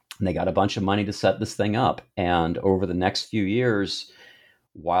they got a bunch of money to set this thing up. And over the next few years,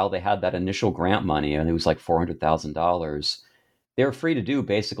 while they had that initial grant money, and it was like $400,000, they were free to do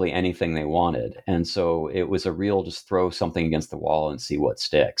basically anything they wanted. And so it was a real just throw something against the wall and see what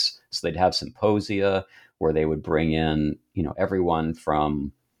sticks. So they'd have symposia where they would bring in, everyone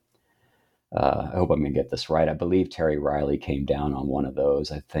from, I hope I'm going to get this right. I believe Terry Riley came down on one of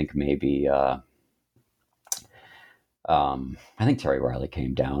those. I think maybe, I think Terry Riley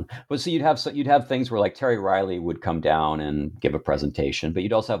came down. But so you'd have things where like Terry Riley would come down and give a presentation, but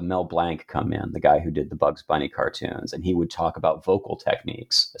you'd also have Mel Blanc come in, the guy who did the Bugs Bunny cartoons, and he would talk about vocal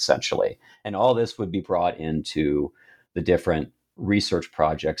techniques, essentially. And all this would be brought into the different research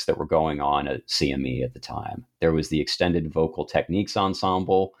projects that were going on at CME at the time. There was the Extended Vocal Techniques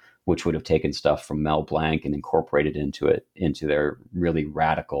Ensemble, which would have taken stuff from Mel Blanc and incorporated into their really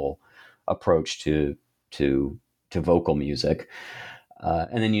radical approach to vocal music.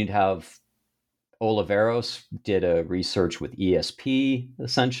 And then you'd have Oliveros did a research with ESP,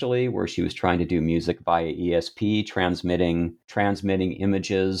 essentially, where she was trying to do music via ESP, transmitting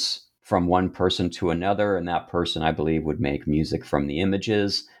images from one person to another, and that person, I believe, would make music from the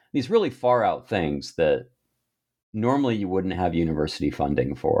images. These really far out things that normally you wouldn't have university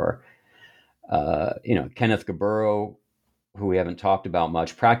funding for. Kenneth Gaburo, who we haven't talked about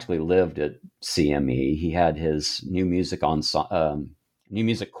much, practically lived at CME. He had his new music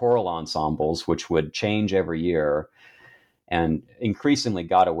choral ensembles, which would change every year, and increasingly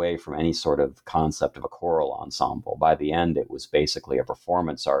got away from any sort of concept of a choral ensemble. By the end, it was basically a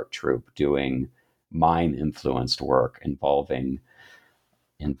performance art troupe doing mime-influenced work involving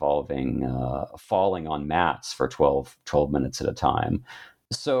falling on mats for 12 minutes at a time.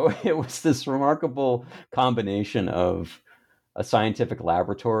 So it was this remarkable combination of a scientific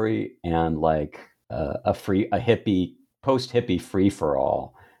laboratory and like a hippie, post-hippie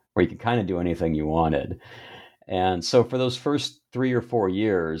free-for-all where you could kind of do anything you wanted. And so for those first 3 or 4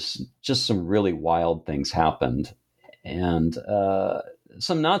 years, just some really wild things happened. And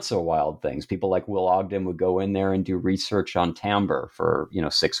some not so wild things. People like Will Ogden would go in there and do research on timbre for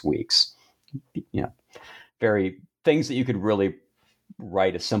 6 weeks. Very things that you could really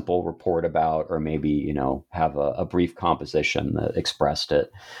write a simple report about, or maybe have a brief composition that expressed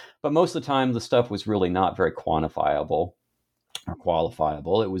it. But most of the time, the stuff was really not very quantifiable or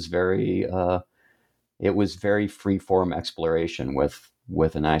qualifiable. It was very free form exploration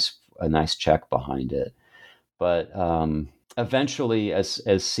with a nice check behind it. But eventually, as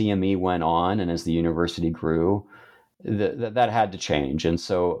CME went on and as the university grew, that had to change. And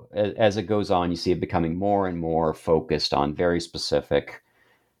so as it goes on, you see it becoming more and more focused on very specific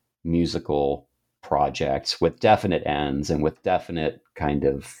musical projects with definite ends and with definite kind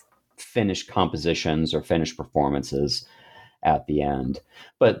of finished compositions or finished performances at the end.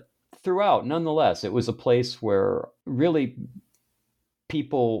 But throughout, nonetheless, it was a place where really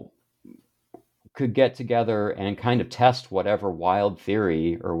people could get together and kind of test whatever wild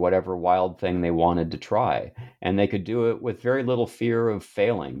theory or whatever wild thing they wanted to try. And they could do it with very little fear of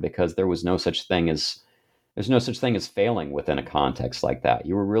failing, because there's no such thing as failing within a context like that.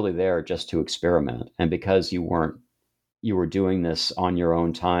 You were really there just to experiment. And because you were doing this on your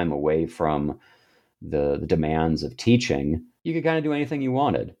own time, away from the demands of teaching, you could kind of do anything you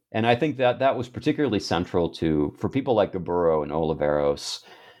wanted. And I think that was particularly central for people like Gaburo and Oliveros,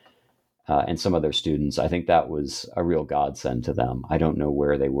 and some of their students. I think that was a real godsend to them. I don't know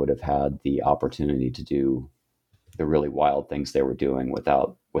where they would have had the opportunity to do the really wild things they were doing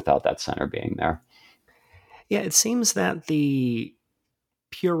without that center being there. Yeah, it seems that the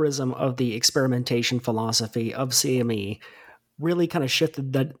purism of the experimentation philosophy of CME really kind of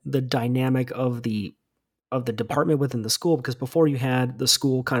shifted the dynamic of the department within the school, because before you had the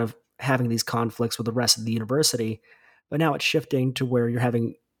school kind of having these conflicts with the rest of the university, but now it's shifting to where you're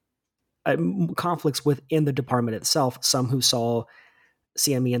having conflicts within the department itself. Some who saw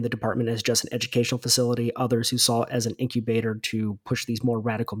CME and the department as just an educational facility, others who saw it as an incubator to push these more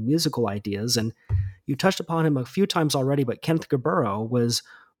radical musical ideas. And you touched upon him a few times already, but Kenneth Gaburo was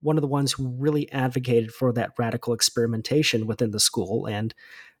one of the ones who really advocated for that radical experimentation within the school. And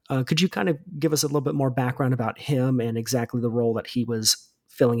could you kind of give us a little bit more background about him and exactly the role that he was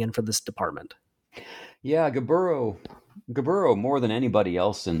filling in for this department? Yeah, Gaburo, more than anybody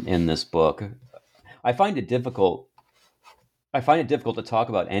else in this book, I find it difficult to talk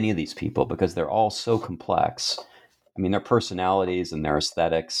about any of these people because they're all so complex. I mean, their personalities and their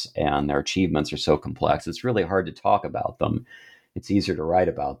aesthetics and their achievements are so complex. It's really hard to talk about them. It's easier to write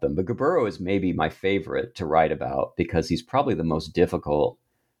about them. But Gaburo is maybe my favorite to write about because he's probably the most difficult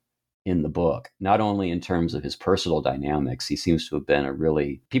in the book, not only in terms of his personal dynamics. He seems to have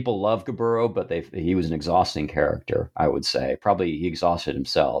been people love Gaburo, but he was an exhausting character, I would say. Probably he exhausted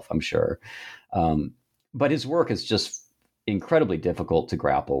himself, I'm sure. But his work is just incredibly difficult to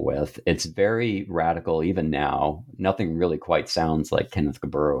grapple with. It's very radical even now. Nothing really quite sounds like Kenneth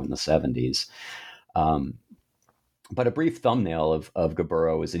Gaburo in the 70s. But a brief thumbnail of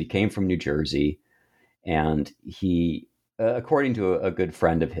Gaburo is that he came from New Jersey, and he, according to a good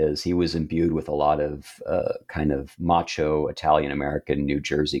friend of his, he was imbued with a lot of kind of macho Italian-American New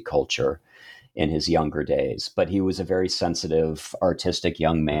Jersey culture in his younger days. But he was a very sensitive, artistic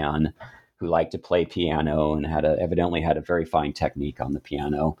young man who liked to play piano and evidently had a very fine technique on the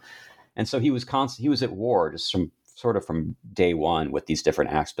piano. And so he was at war just sort of from day one with these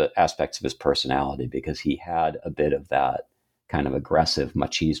different aspects of his personality, because he had a bit of that kind of aggressive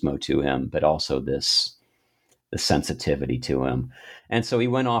machismo to him, but also this the sensitivity to him. And so he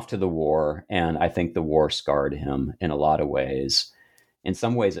went off to the war, and I think the war scarred him in a lot of ways. In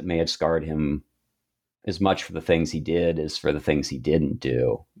some ways, it may have scarred him as much for the things he did as for the things he didn't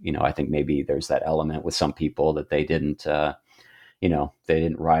do. I think maybe there's that element with some people that they didn't, they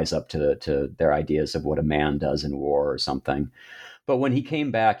didn't rise up to their ideas of what a man does in war or something. But when he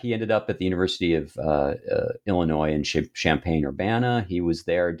came back, he ended up at the University of Illinois in Champaign-Urbana. He was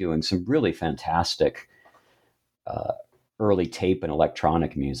there doing some really fantastic early tape and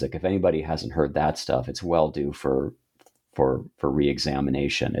electronic music. If anybody hasn't heard that stuff, it's well due for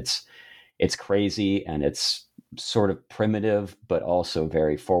re-examination. It's crazy, and it's sort of primitive, but also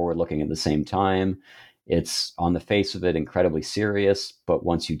very forward-looking at the same time. It's, on the face of it, incredibly serious, but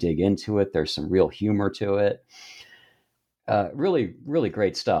once you dig into it, there's some real humor to it. Really, really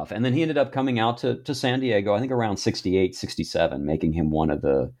great stuff. And then he ended up coming out to San Diego, I think around 68, 67, making him one of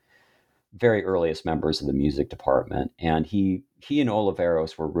the very earliest members of the music department. And he and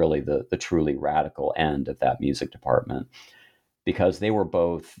Oliveros were really the truly radical end of that music department, because they were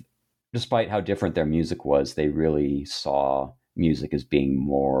both, despite how different their music was, they really saw music as being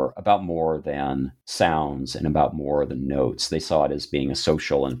more than sounds and about more than notes. They saw it as being a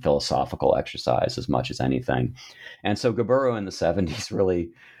social and philosophical exercise as much as anything. And so Gaburo in the 70s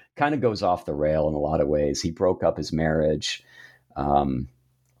really kind of goes off the rail in a lot of ways. He broke up his marriage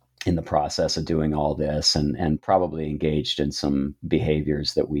in the process of doing all this, and probably engaged in some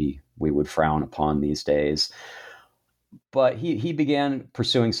behaviors that we would frown upon these days. But he began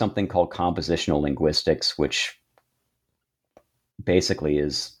pursuing something called compositional linguistics, which basically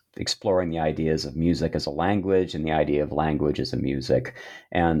is exploring the ideas of music as a language and the idea of language as a music.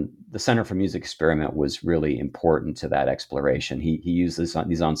 And the Center for Music Experiment was really important to that exploration. He used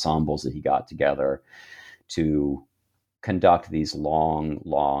these ensembles that he got together to conduct these long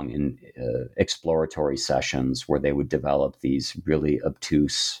and exploratory sessions where they would develop these really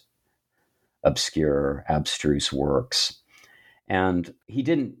obtuse, obscure, abstruse works. And he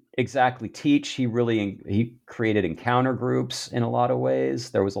didn't exactly teach. He created encounter groups in a lot of ways.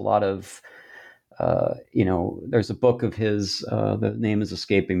 There was a lot of, there's a book of his, the name is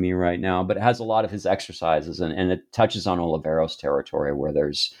escaping me right now, but it has a lot of his exercises, and it touches on Oliveros territory, where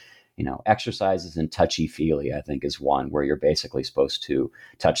there's, exercises in touchy-feely, I think, is one where you're basically supposed to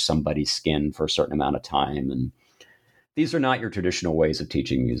touch somebody's skin for a certain amount of time. And these are not your traditional ways of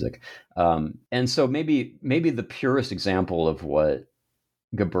teaching music. And so maybe the purest example of what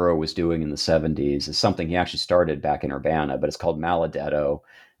Gaburo was doing in the 70s is something he actually started back in Urbana, but it's called Maladetto,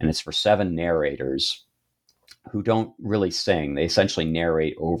 and it's for 7 narrators who don't really sing. They essentially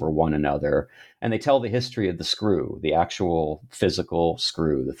narrate over one another, and they tell the history of the screw, the actual physical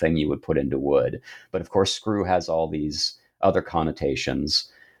screw, the thing you would put into wood. But of course, screw has all these other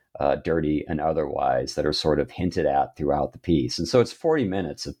connotations, dirty and otherwise, that are sort of hinted at throughout the piece. And so it's 40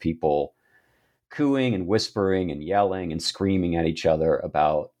 minutes of people cooing and whispering and yelling and screaming at each other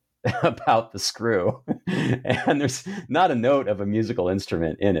about the screw. And there's not a note of a musical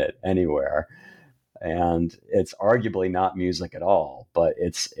instrument in it anywhere. And it's arguably not music at all, but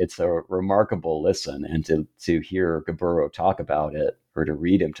it's a remarkable listen. And to hear Gaburo talk about it, or to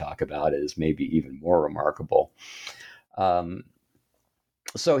read him talk about it, is maybe even more remarkable.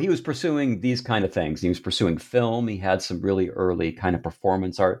 So he was pursuing these kind of things. He was pursuing film. He had some really early kind of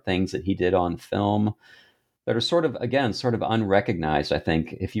performance art things that he did on film that are sort of unrecognized. I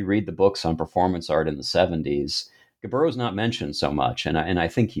think if you read the books on performance art in the 70s, Gaburo's not mentioned so much, and I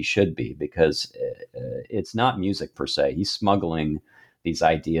think he should be, because it's not music per se. He's smuggling these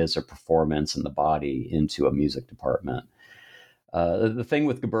ideas of performance and the body into a music department. The thing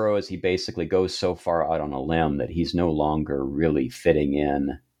with Gaburo is he basically goes so far out on a limb that he's no longer really fitting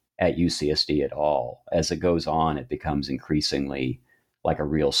in at UCSD at all. As it goes on, it becomes increasingly like a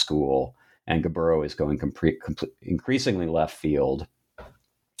real school, and Gaburo is going increasingly left field.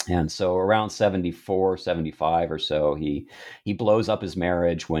 And so around 74, 75 or so, he blows up his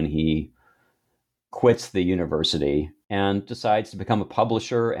marriage when he quits the university and decides to become a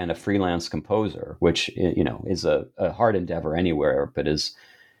publisher and a freelance composer, which, is a hard endeavor anywhere, but is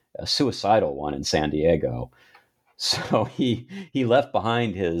a suicidal one in San Diego. So he left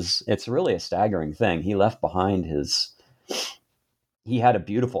behind it's really a staggering thing. He left behind he had a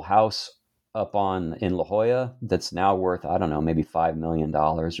beautiful house up in La Jolla that's now worth, I don't know, maybe $5 million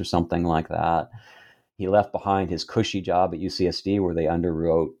or something like that. He left behind his cushy job at UCSD, where they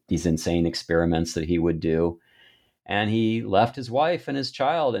underwrote these insane experiments that he would do. And he left his wife and his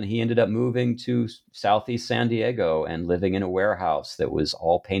child, and he ended up moving to Southeast San Diego and living in a warehouse that was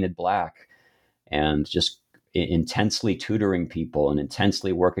all painted black, and just intensely tutoring people and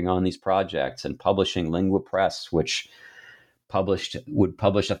intensely working on these projects and publishing Lingua Press, which would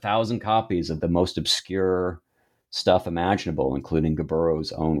publish 1,000 copies of the most obscure stuff imaginable, including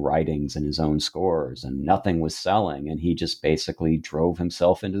Gaburo's own writings and his own scores, and nothing was selling. And he just basically drove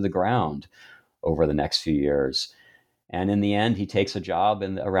himself into the ground over the next few years. And in the end, he takes a job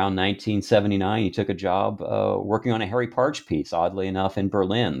around 1979. He took a job working on a Harry Partch piece, oddly enough, in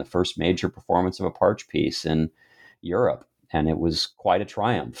Berlin, the first major performance of a Partch piece in Europe. And it was quite a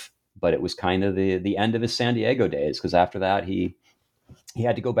triumph. But it was kind of the end of his San Diego days, because after that, he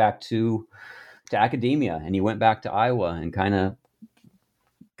had to go back to academia, and he went back to Iowa and kind of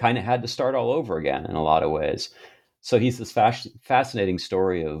had to start all over again in a lot of ways. So he's this fascinating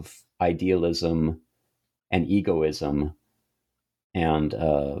story of idealism and egoism, and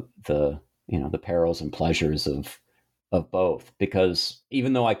the perils and pleasures of both. Because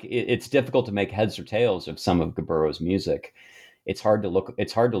even though it's difficult to make heads or tails of some of Gaburo's music, it's hard to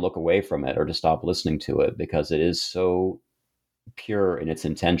look away from it or to stop listening to it, because it is so pure in its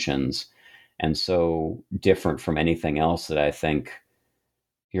intentions and so different from anything else that I think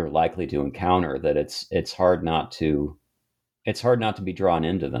you're likely to encounter, that it's hard not to be drawn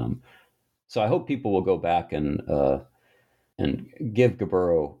into them. So I hope people will go back and give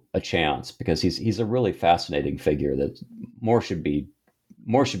Gaburo a chance, because he's a really fascinating figure that more should be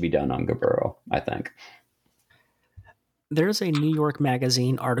done on Gaburo, I think. There's a New York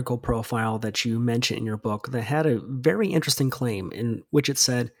Magazine article profile that you mentioned in your book that had a very interesting claim, in which it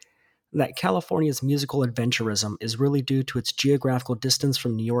said that California's musical adventurism is really due to its geographical distance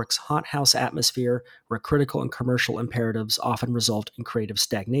from New York's hothouse atmosphere, where critical and commercial imperatives often result in creative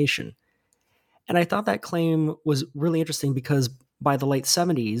stagnation. And I thought that claim was really interesting because by the late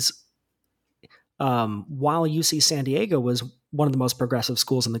 70s, while UC San Diego was one of the most progressive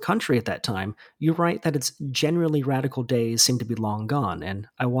schools in the country at that time, you write that its genuinely radical days seem to be long gone. And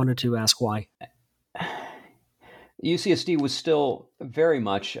I wanted to ask why. UCSD was still very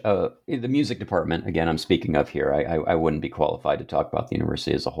much the music department. Again, I'm speaking of here. I wouldn't be qualified to talk about the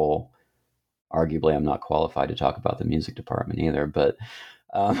university as a whole. Arguably, I'm not qualified to talk about the music department either. But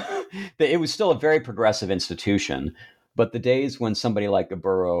it was still a very progressive institution. But the days when somebody like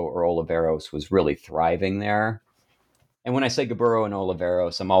Gaburo or Oliveros was really thriving there, and when I say Gaburo and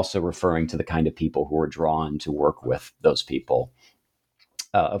Oliveros, I'm also referring to the kind of people who were drawn to work with those people.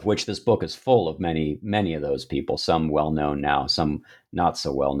 Of which this book is full of many, many of those people, some well-known now, some not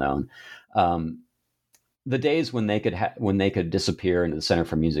so well-known. The days when they could disappear into the Center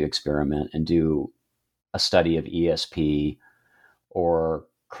for Music Experiment and do a study of ESP, or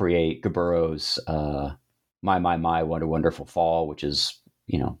create Gaburo's My, What a Wonderful Fall, which is,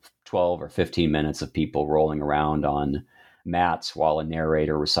 12 or 15 minutes of people rolling around on mats while a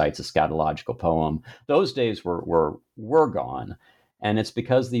narrator recites a scatological poem. Those days were gone. And it's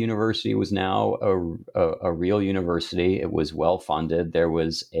because the university was now a real university. It was well funded. There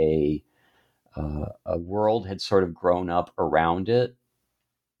was a world had sort of grown up around it,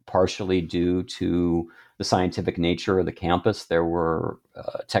 partially due to the scientific nature of the campus. There were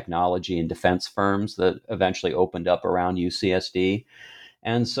technology and defense firms that eventually opened up around UCSD,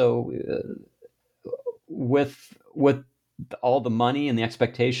 and so with all the money and the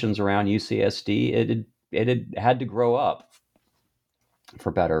expectations around UCSD, it had to grow up, for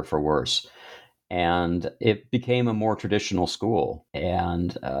better or for worse. And it became a more traditional school.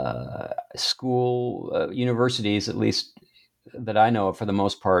 And universities, at least that I know of, for the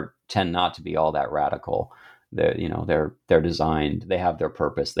most part, tend not to be all that radical. They're designed. They have their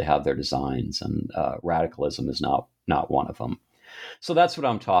purpose. They have their designs, and radicalism is not one of them. So that's what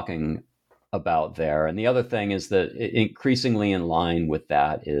I'm talking about there. And the other thing is that increasingly in line with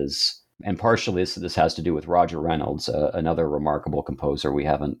that is, and partially this has to do with Roger Reynolds, another remarkable composer we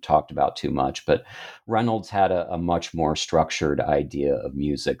haven't talked about too much, but Reynolds had a much more structured idea of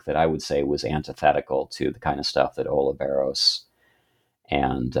music that I would say was antithetical to the kind of stuff that Oliveros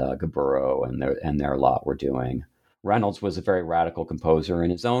and Gaburo and their lot were doing. Reynolds was a very radical composer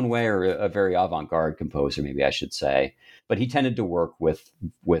in his own way, or a very avant-garde composer, maybe I should say, but he tended to work with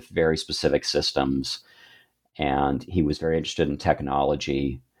very specific systems, and he was very interested in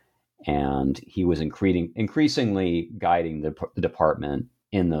technology. And he was increasingly guiding the department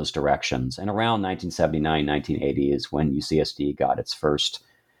in those directions. And around 1979, 1980 is when UCSD got its first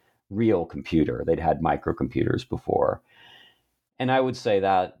real computer. They'd had microcomputers before. And I would say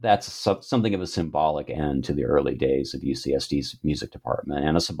that that's something of a symbolic end to the early days of UCSD's music department,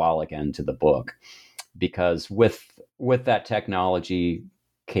 and a symbolic end to the book. because with that technology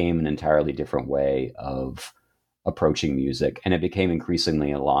came an entirely different way of approaching music, and it became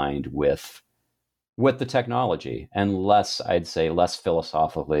increasingly aligned with the technology, and less, I'd say, less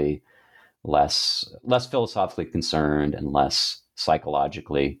philosophically concerned and less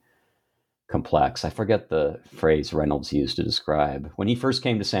psychologically complex. I forget the phrase Reynolds used to describe when he first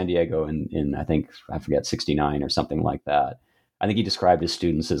came to San Diego in I think, I forget, 69 or something like that. I think he described his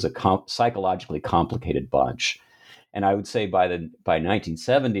students as a psychologically complicated bunch. And I would say by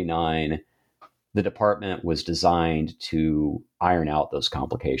 1979, the department was designed to iron out those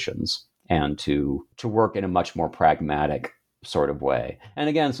complications and to work in a much more pragmatic sort of way. And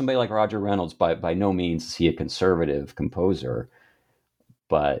again, somebody like Roger Reynolds, by no means is he a conservative composer,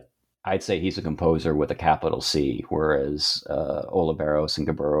 but I'd say he's a composer with a capital C, whereas Oliveros and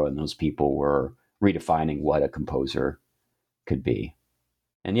Gaburro and those people were redefining what a composer could be.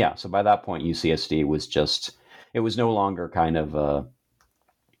 And yeah, so by that point, UCSD was just, it was no longer kind of a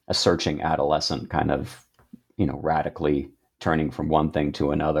searching adolescent kind of, radically turning from one thing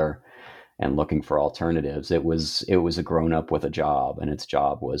to another and looking for alternatives. It was a grown up with a job, and its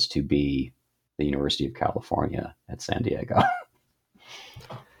job was to be the University of California at San Diego.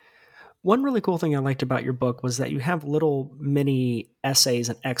 One really cool thing I liked about your book was that you have little mini essays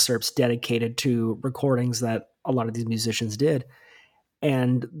and excerpts dedicated to recordings that a lot of these musicians did.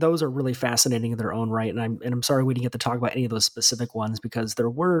 And those are really fascinating in their own right. And I'm sorry we didn't get to talk about any of those specific ones, because there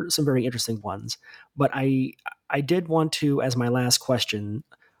were some very interesting ones. But I did want to, as my last question,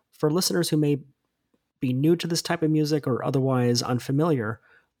 for listeners who may be new to this type of music or otherwise unfamiliar,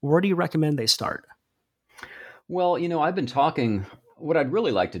 where do you recommend they start? Well, I've been talking. What I'd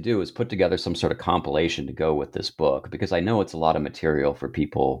really like to do is put together some sort of compilation to go with this book, because I know it's a lot of material for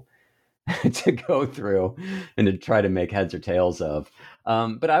people to go through and to try to make heads or tails of.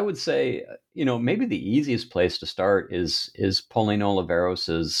 But I would say, maybe the easiest place to start is Pauline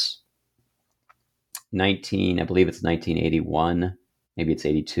Oliveros's I believe it's 1981, maybe it's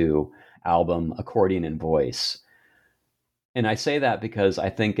 82 album, Accordion and Voice. And I say that because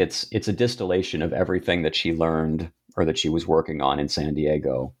I think it's a distillation of everything that she learned or that she was working on in San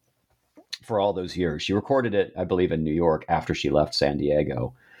Diego for all those years. She recorded it, I believe, in New York after she left San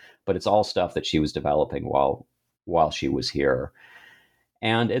Diego, but it's all stuff that she was developing while she was here.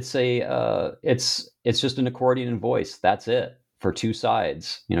 And it's just an accordion and voice. That's it, for two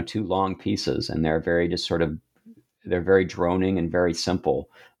sides, two long pieces, and they're very droning and very simple.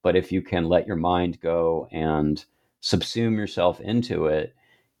 But if you can let your mind go and subsume yourself into it,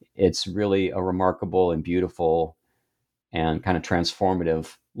 it's really a remarkable and beautiful and kind of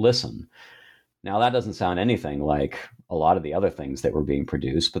transformative listen. Now, that doesn't sound anything like a lot of the other things that were being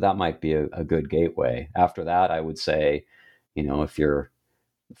produced, but that might be a good gateway. After that, I would say, if you're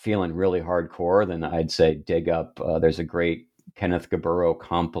feeling really hardcore, then I'd say dig up, there's a great Kenneth Gaburro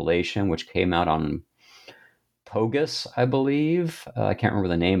compilation, which came out on Pogus, I believe. I can't remember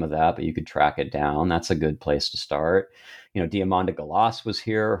the name of that, but you could track it down. That's a good place to start. Diamanda Galas was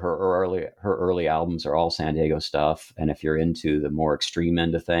here. Her early albums are all San Diego stuff. And if you're into the more extreme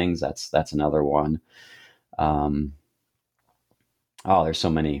end of things, that's another one. There's so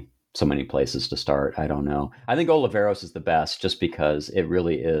many places to start. I don't know. I think Oliveros is the best, just because it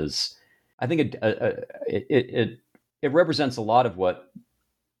really is. I think it represents a lot of what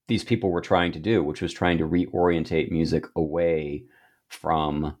these people were trying to do, which was trying to reorientate music away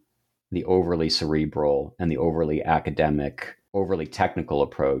from the overly cerebral and the overly academic, overly technical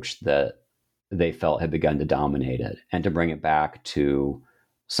approach that they felt had begun to dominate it, and to bring it back to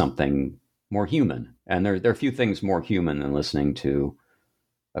something more human. And there are a few things more human than listening to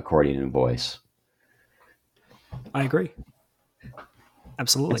accordion and voice. I agree.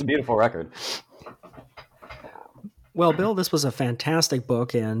 Absolutely. It's a beautiful record. Well, Bill, this was a fantastic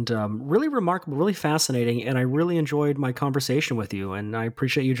book and really remarkable, really fascinating, and I really enjoyed my conversation with you, and I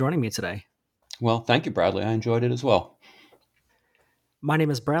appreciate you joining me today. Well, thank you, Bradley. I enjoyed it as well. My name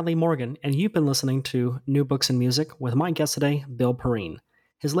is Bradley Morgan, and you've been listening to New Books in Music with my guest today, Bill Perrine.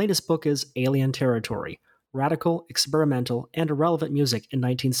 His latest book is Alien Territory, Radical, Experimental, and Irrelevant Music in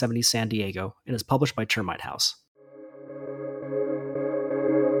 1970 San Diego, and is published by Termite House.